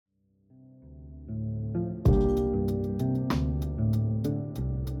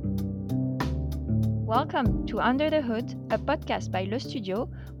Welcome to Under the Hood, a podcast by Le Studio,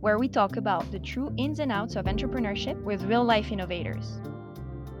 where we talk about the true ins and outs of entrepreneurship with real-life innovators.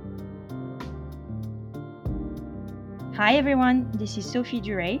 Hi everyone, this is Sophie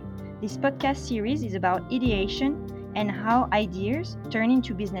Duray. This podcast series is about ideation and how ideas turn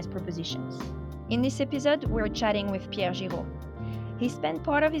into business propositions. In this episode, we're chatting with Pierre Giraud. He spent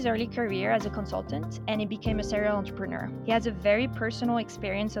part of his early career as a consultant and he became a serial entrepreneur. He has a very personal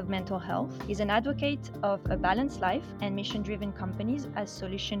experience of mental health. He's an advocate of a balanced life and mission-driven companies as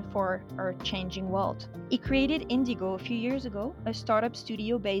solution for our changing world. He created Indigo a few years ago, a startup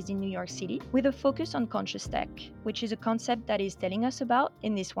studio based in New York City with a focus on conscious tech, which is a concept that he's telling us about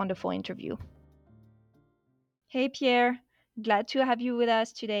in this wonderful interview. Hey Pierre, glad to have you with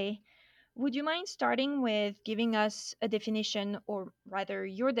us today. Would you mind starting with giving us a definition, or rather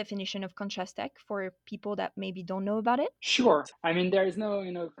your definition of conscious tech for people that maybe don't know about it? Sure. I mean, there is no,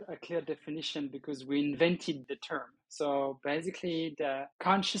 a clear definition because we invented the term. So basically, the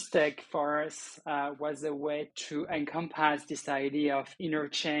conscious tech for us was a way to encompass this idea of inner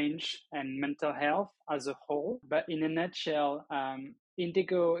change and mental health as a whole. But in a nutshell,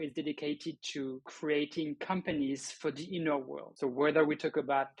 Indigo is dedicated to creating companies for the inner world. So whether we talk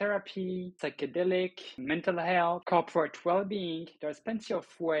about therapy, psychedelic, mental health, corporate well-being, there's plenty of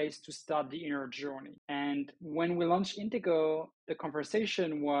ways to start the inner journey. And when we launched Indigo, the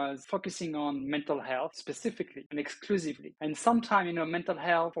conversation was focusing on mental health specifically and exclusively, and sometimes, mental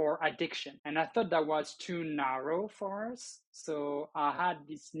health or addiction. And I thought that was too narrow for us. So I had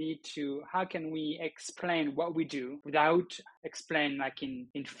this need to, how can we explain what we do without explain like in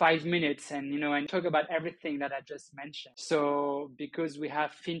 5 minutes and talk about everything that I just mentioned. So because we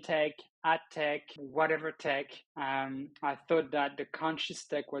have fintech, ad tech, whatever tech, I thought that the conscious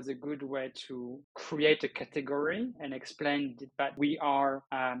tech was a good way to create a category and explain that we are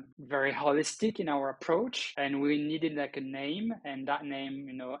very holistic in our approach and we needed like a name, and that name,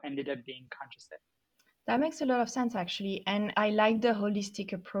 ended up being conscious tech. That makes a lot of sense, actually. And I like the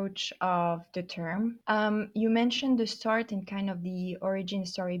holistic approach of the term. You mentioned the start and kind of the origin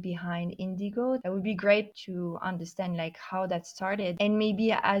story behind Indigo. That would be great to understand like how that started. And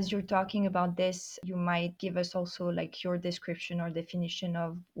maybe as you're talking about this, you might give us also like your description or definition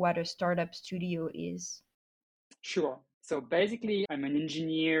of what a startup studio is. Sure. So basically, I'm an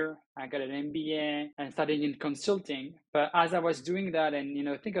engineer. I got an MBA and studied in consulting. But as I was doing that, and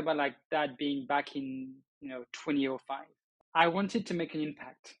think about like that being back in 2005, I wanted to make an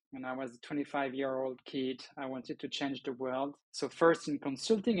impact. And I was a 25-year-old kid. I wanted to change the world. So first in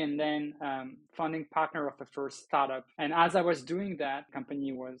consulting and then founding partner of the first startup. And as I was doing that, the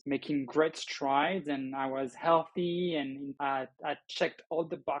company was making great strides and I was healthy and I checked all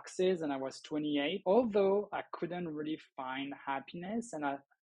the boxes and I was 28. Although I couldn't really find happiness and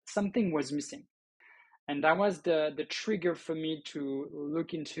something was missing. And that was the trigger for me to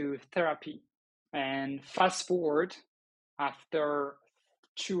look into therapy. And fast forward, after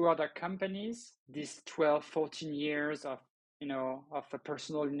two other companies, these 12, 14 years of a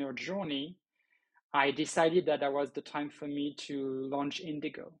personal inner journey, I decided that was the time for me to launch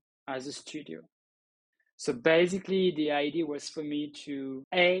Indigo as a studio. So basically the idea was for me to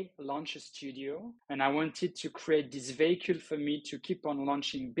launch a studio, and I wanted to create this vehicle for me to keep on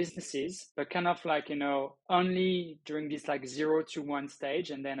launching businesses, but kind of like, only during this like 0 to 1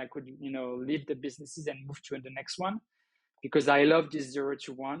 stage, and then I could, leave the businesses and move to the next one. Because I love this 0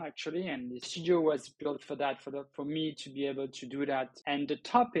 to 1 actually, and the studio was built for that, for me to be able to do that. And the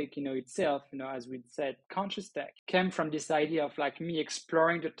topic, itself, as we said, conscious tech, came from this idea of like me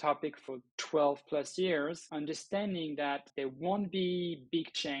exploring the topic for 12 plus years, understanding that there won't be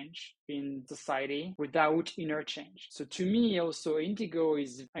big change in society without inner change. So to me, also, Indigo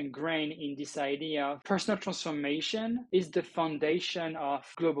is ingrained in this idea of personal transformation is the foundation of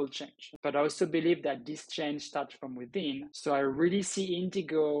global change. But I also believe that this change starts from within. So I really see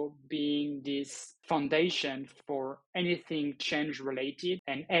Indigo being this foundation for anything change related,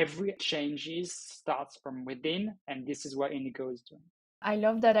 and every changes starts from within, and this is what Indigo is doing. I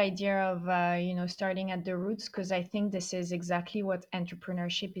love that idea of starting at the roots, because I think this is exactly what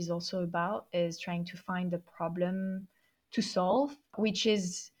entrepreneurship is also about, is trying to find a problem to solve, which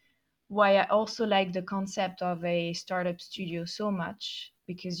is why I also like the concept of a startup studio so much,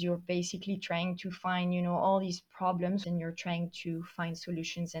 because you're basically trying to find, all these problems and you're trying to find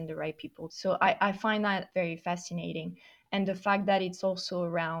solutions and the right people. So I find that very fascinating. And the fact that it's also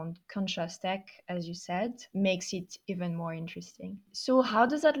around conscious tech, as you said, makes it even more interesting. So how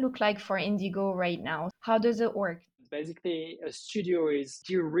does that look like for Indigo right now? How does it work? Basically, a studio is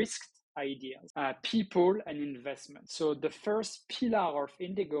de-risked ideas, people and investment. So the first pillar of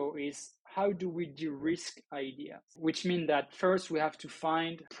Indigo is how do we de-risk ideas? Which means that first we have to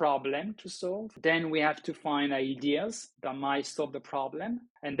find a problem to solve, then we have to find ideas that might solve the problem,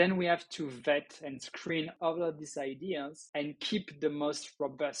 and then we have to vet and screen all of these ideas and keep the most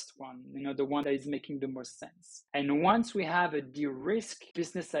robust one, the one that is making the most sense. And once we have a de-risk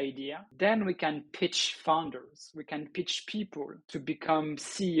business idea, then we can pitch founders, we can pitch people to become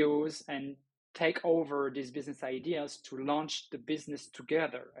CEOs and take over these business ideas to launch the business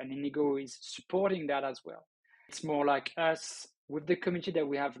together. And Indigo is supporting that as well. It's more like us with the community that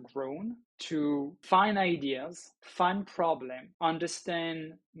we have grown to find ideas, find problem,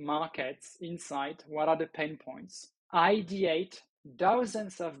 understand markets, insight, what are the pain points, ideate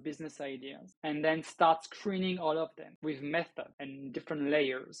dozens of business ideas, and then start screening all of them with method and different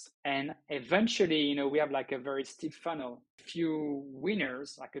layers. And eventually, we have like a very steep funnel, few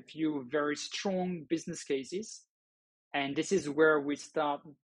winners, like a few very strong business cases. And this is where we start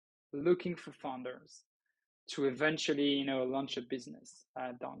looking for founders to eventually, launch a business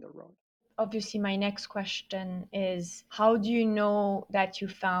down the road. Obviously, my next question is, how do you know that you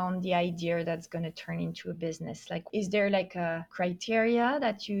found the idea that's going to turn into a business? Like, is there like a criteria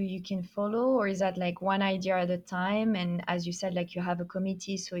that you can follow, or is that like one idea at a time? And as you said, like you have a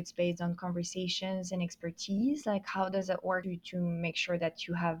committee, so it's based on conversations and expertise. Like, how does it work to make sure that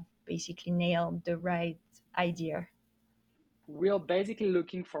you have basically nailed the right idea? We're basically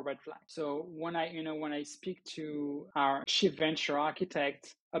looking for red flags. So when I speak to our chief venture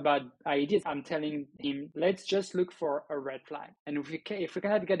architect about ideas, I'm telling him, let's just look for a red flag. And if we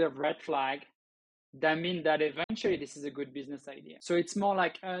cannot get a red flag, that means that eventually this is a good business idea. So it's more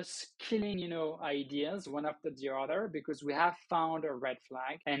like us killing, ideas one after the other because we have found a red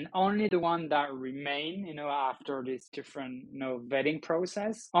flag, and only the one that remain, after this different, vetting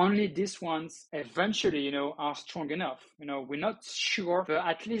process, only these ones eventually, are strong enough. We're not sure, but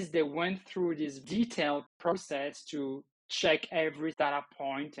at least they went through this detailed process to check every data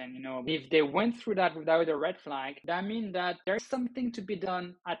point. And if they went through that without a red flag, that means that there's something to be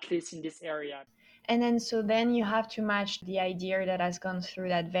done, at least in this area. And then you have to match the idea that has gone through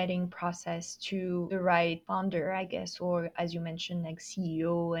that vetting process to the right founder, I guess, or as you mentioned, like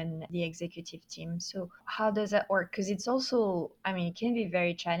CEO and the executive team. So how does that work? Because it's also, it can be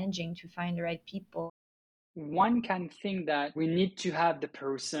very challenging to find the right people. One can think that we need to have the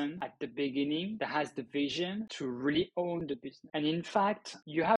person at the beginning that has the vision to really own the business. And in fact,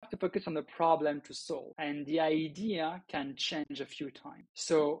 you have to focus on the problem to solve. And the idea can change a few times.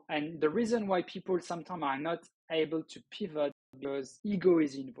 So, and the reason why people sometimes are not able to pivot because ego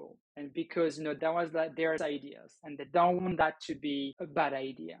is involved. And because, there was like there's ideas and they don't want that to be a bad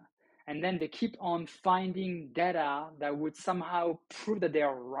idea. And then they keep on finding data that would somehow prove that they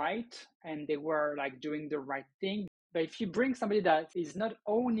are right and they were like doing the right thing. But if you bring somebody that is not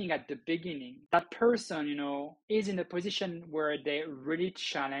owning at the beginning, that person, is in a position where they really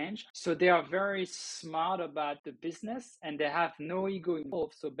challenge. So they are very smart about the business and they have no ego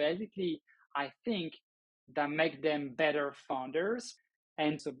involved. So basically, I think that make them better founders.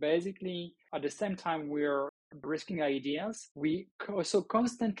 And so basically, at the same time, we're risking ideas, we also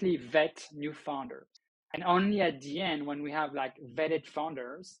constantly vet new founders. And only at the end, when we have like vetted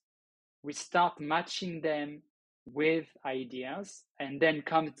founders, we start matching them with ideas. And then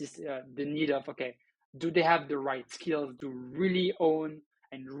comes this the need of, okay, do they have the right skills to really own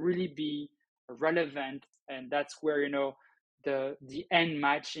and really be relevant? And that's where, the end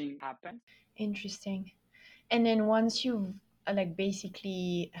matching happens. Interesting. And then once you like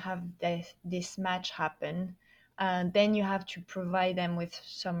basically have this match happen, then you have to provide them with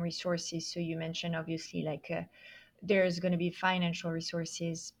some resources. So you mentioned obviously like there's going to be financial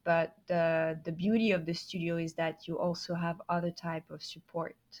resources, but the beauty of the studio is that you also have other type of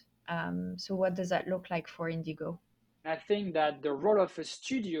support. So what does that look like for Indigo? I think that the role of a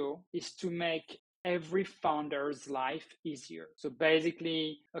studio is to make every founder's life easier. So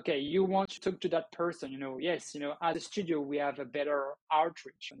basically, okay, you want to talk to that person, yes, as a studio, we have a better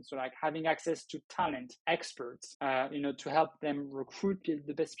outreach. And so like having access to talent, experts, to help them recruit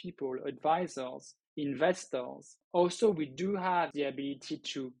the best people, advisors, investors. Also, we do have the ability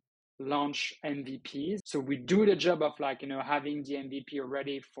to launch MVPs. So we do the job of having the MVP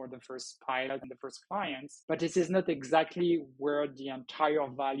ready for the first pilot and the first clients, but this is not exactly where the entire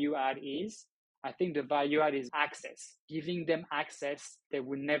value add is. I think the value add is access, giving them access they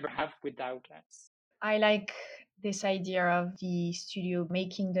would never have without us. I like this idea of the studio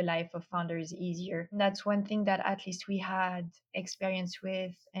making the life of founders easier. That's one thing that at least we had experience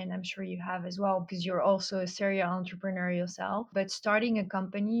with, and I'm sure you have as well, because you're also a serial entrepreneur yourself. But starting a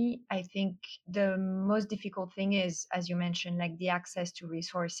company, I think the most difficult thing is, as you mentioned, like the access to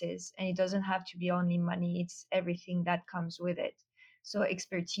resources. And it doesn't have to be only money, it's everything that comes with it. So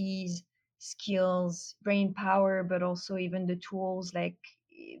expertise, skills, brain power, but also even the tools. Like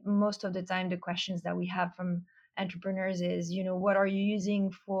most of the time, the questions that we have from entrepreneurs is, what are you using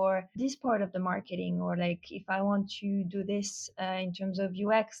for this part of the marketing? Or like, if I want to do this in terms of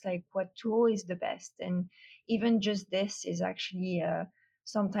UX, like what tool is the best? And even just this is actually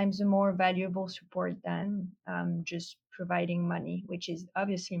sometimes a more valuable support than just providing money, which is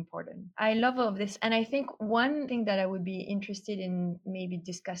obviously important. I love all of this. And I think one thing that I would be interested in maybe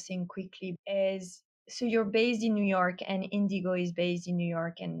discussing quickly is, so you're based in New York and Indigo is based in New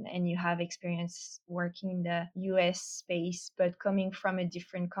York, and you have experience working in the US space, but coming from a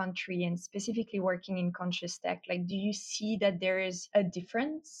different country and specifically working in conscious tech, like, do you see that there is a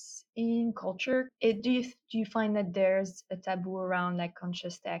difference in culture? Do you find that there's a taboo around like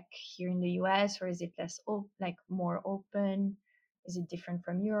conscious tech here in the US, or is it less like more open? Is it different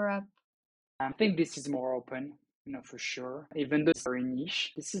from Europe? I think this is more open, for sure. Even though it's very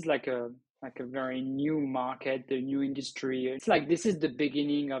niche, this is like a very new market, the new industry. It's like this is the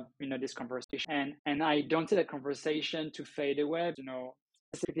beginning of this conversation, and I don't see that conversation to fade away.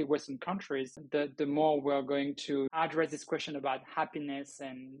 Specifically Western countries, the more we're going to address this question about happiness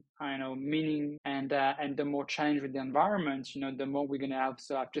and meaning, and the more challenge with the environment, the more we're gonna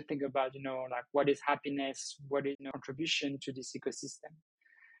also have to think about like what is happiness, what is contribution to this ecosystem.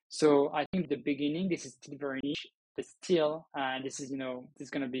 So I think the beginning, this is still very niche, but still, this is this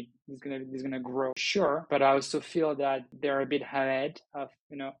is gonna grow, sure. But I also feel that they're a bit ahead of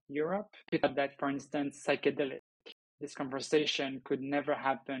Europe. That, for instance, psychedelic. This conversation could never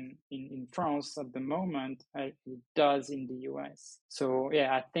happen in France at the moment. It does in the US. So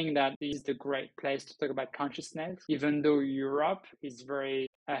yeah, I think that this is the great place to talk about consciousness, even though Europe is very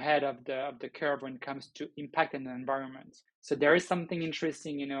ahead of the curve when it comes to impact on the environment. So there is something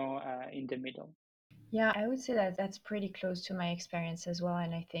interesting, in the middle. Yeah, I would say that that's pretty close to my experience as well.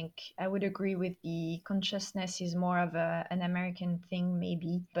 And I think I would agree with the consciousness is more of an American thing,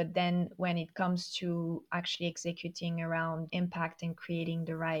 maybe. But then when it comes to actually executing around impact and creating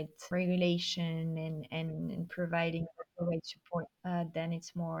the right regulation and providing the right support, then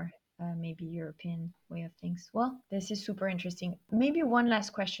it's more maybe European way of things. Well, this is super interesting. Maybe one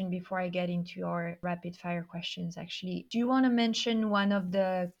last question before I get into our rapid fire questions, actually. Do you want to mention one of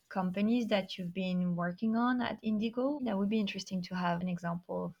the companies that you've been working on at Indigo? That would be interesting to have an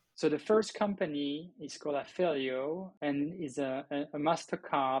example of. So the first company is called Affilio and is a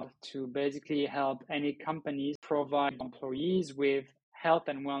MasterCard to basically help any companies provide employees with health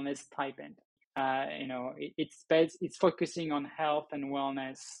and wellness stipend. It's focusing on health and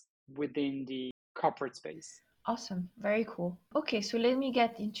wellness within the corporate space. Awesome. Very cool. Okay, so let me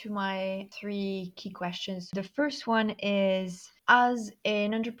get into my three key questions. The first one is, as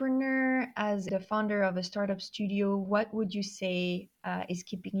an entrepreneur, as the founder of a startup studio, what would you say is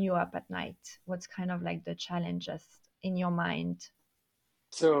keeping you up at night? What's kind of like the challenges in your mind?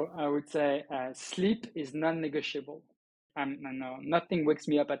 So I would say sleep is non-negotiable. I know nothing wakes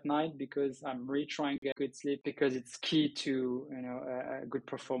me up at night because I'm really trying to get good sleep because it's key to a good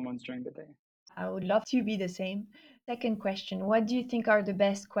performance during the day. I would love to be the same. Second question, what do you think are the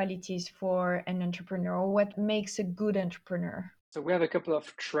best qualities for an entrepreneur, or what makes a good entrepreneur? So we have a couple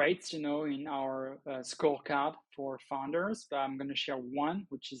of traits, in our scorecard for founders, but I'm going to share one,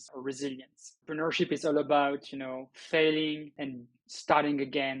 which is resilience. Entrepreneurship is all about, failing and starting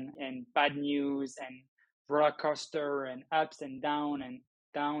again, and bad news and roller coaster and ups and down and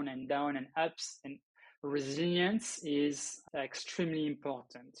down and down and ups. And resilience is extremely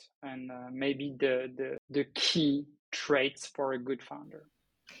important and maybe the key traits for a good founder.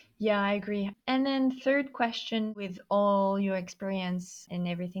 Yeah, I agree. And then third question, with all your experience and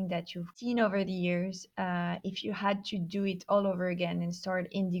everything that you've seen over the years, if you had to do it all over again and start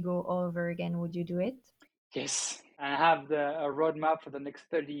Indigo all over again, would you do it? Yes, I have a roadmap for the next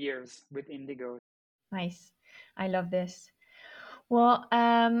 30 years with Indigo. Nice. I love this. Well,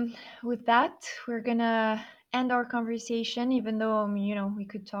 with that, we're gonna end our conversation, even though we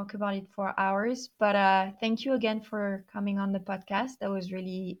could talk about it for hours. But thank you again for coming on the podcast. That was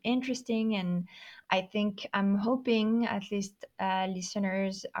really interesting, and I think I'm hoping at least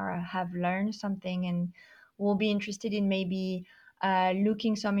listeners have learned something and will be interested in maybe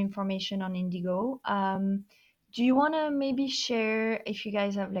looking some information on Indigo. Do you want to maybe share if you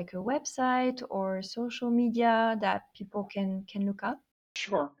guys have like a website or social media that people can look up?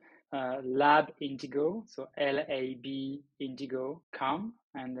 Sure. Lab Indigo, so LAB Indigo.com,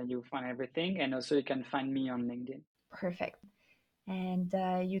 and then you'll find everything. And also, you can find me on LinkedIn. Perfect. And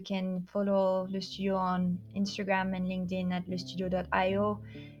you can follow Le Studio on Instagram and LinkedIn at lestudio.io.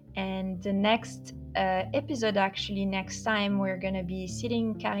 And the next episode, actually, next time, we're going to be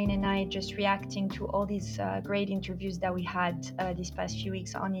sitting, Karine and I, just reacting to all these great interviews that we had these past few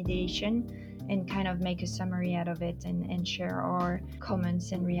weeks on ideation and kind of make a summary out of it and share our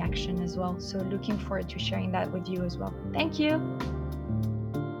comments and reaction as well. So looking forward to sharing that with you as well. Thank you.